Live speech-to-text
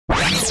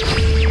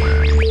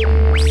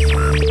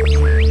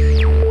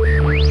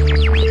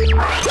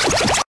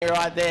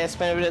Right there,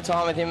 spent a bit of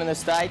time with him in the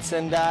States,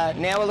 and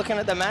now we're looking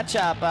at the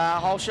matchup.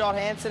 Whole shot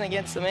Hansen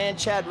against the man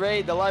Chad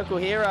Reed, the local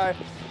hero.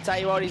 Tell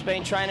you what, he's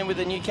been training with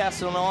the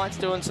Newcastle Knights,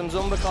 doing some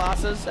Zumba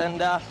classes,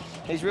 and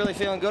he's really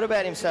feeling good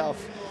about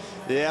himself.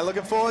 Yeah,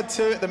 looking forward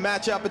to the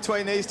matchup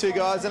between these two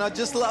guys, and I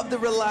just love the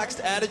relaxed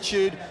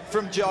attitude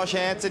from Josh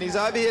Hansen. He's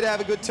over here to have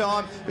a good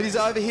time, but he's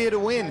over here to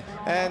win.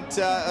 And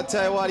I'll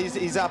tell you what,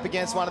 he's up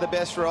against one of the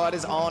best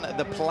riders on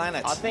the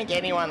planet. I think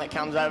anyone that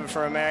comes over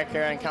for America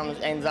and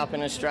ends up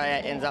in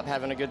Australia ends up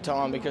having a good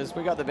time, because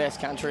we've got the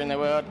best country in the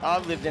world.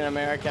 I've lived in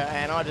America,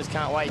 and I just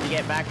can't wait to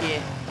get back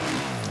here.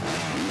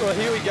 Well,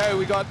 here we go.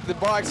 We got the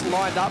bikes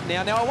lined up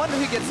now. Now, I wonder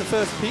who gets the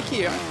first pick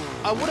here.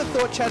 I would have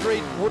thought Chad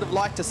Reed would have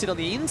liked to sit on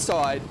the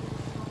inside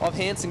of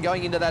Hansen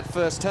going into that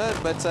first turn,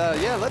 but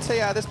yeah, let's see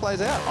how this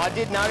plays out. I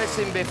did notice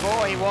him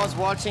before. He was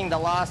watching the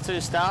last two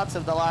starts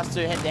of the last two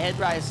head-to-head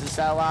races,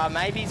 so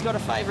maybe he's got a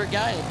favourite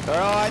game. All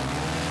right,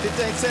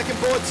 15-second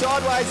board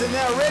sideways, and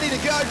now ready to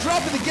go.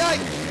 Drop of the gate.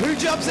 Who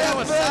jumps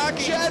out first?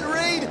 Chad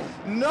Reed.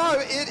 No,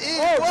 it is.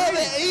 Well,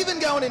 they're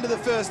even going into the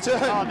first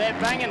turn. Oh, they're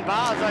banging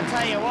bars, I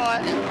tell you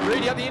what.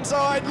 Reedy up the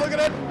inside. Look at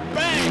it.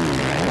 Bang.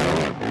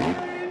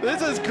 This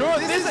is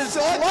good. This is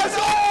close.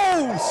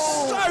 Oh,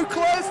 so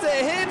close there.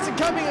 Hansen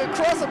coming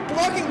across and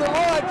blocking the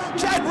line.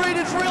 Chad Reed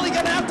is really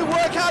going to have to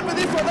work hard for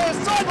this one. They're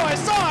side by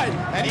side.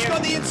 And he's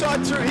got the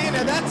inside through here.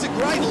 Now that's a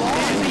great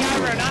line. Here's the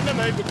over and under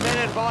move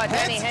defended by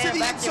Danny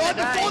Hansen Ham to the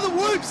inside before the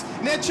whoops.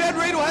 Now Chad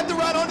Reed will have to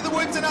run onto the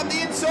whoops and up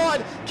the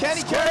inside.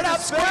 Can he carry it up?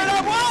 Square it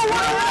up. Whoa,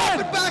 what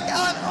a run! Back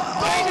on.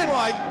 Oh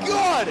my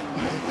God.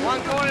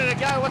 1 corner to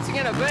go. What's it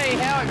going to be?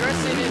 How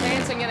aggressive is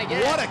Hansen going to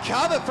get? What a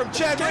cover from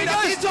Chad Reed.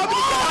 Up the inside.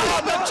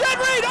 But Chad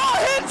Reed,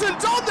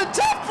 Hansen's on the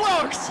top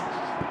blocks.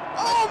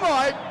 Oh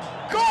my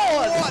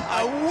God. What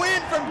a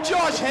win from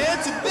Josh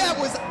Hansen. That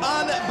was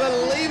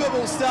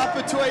unbelievable stuff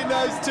between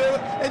those two.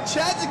 And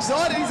Chad's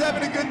excited. He's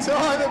having a good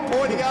time and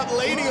pointing up,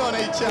 leaning on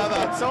each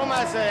other. It's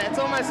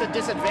almost a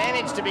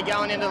disadvantage to be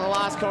going into the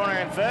last corner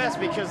in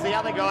first, because the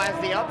other guy has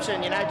the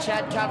option. You know,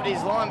 Chad covered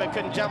his line but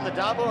couldn't jump the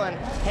double, and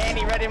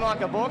Handy read him like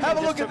a book. Have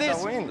a look at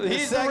this.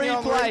 Here's the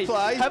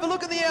replay. Have a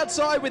look at the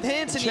outside with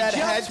Hansen. Chad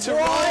had to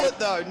roll it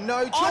though.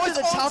 No choice.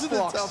 Onto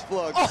the tough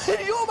blocks. Oh, and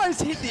he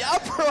almost hit the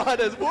upright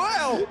as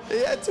well.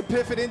 He had to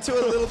pivot into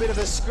a little bit of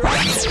a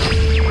scratch.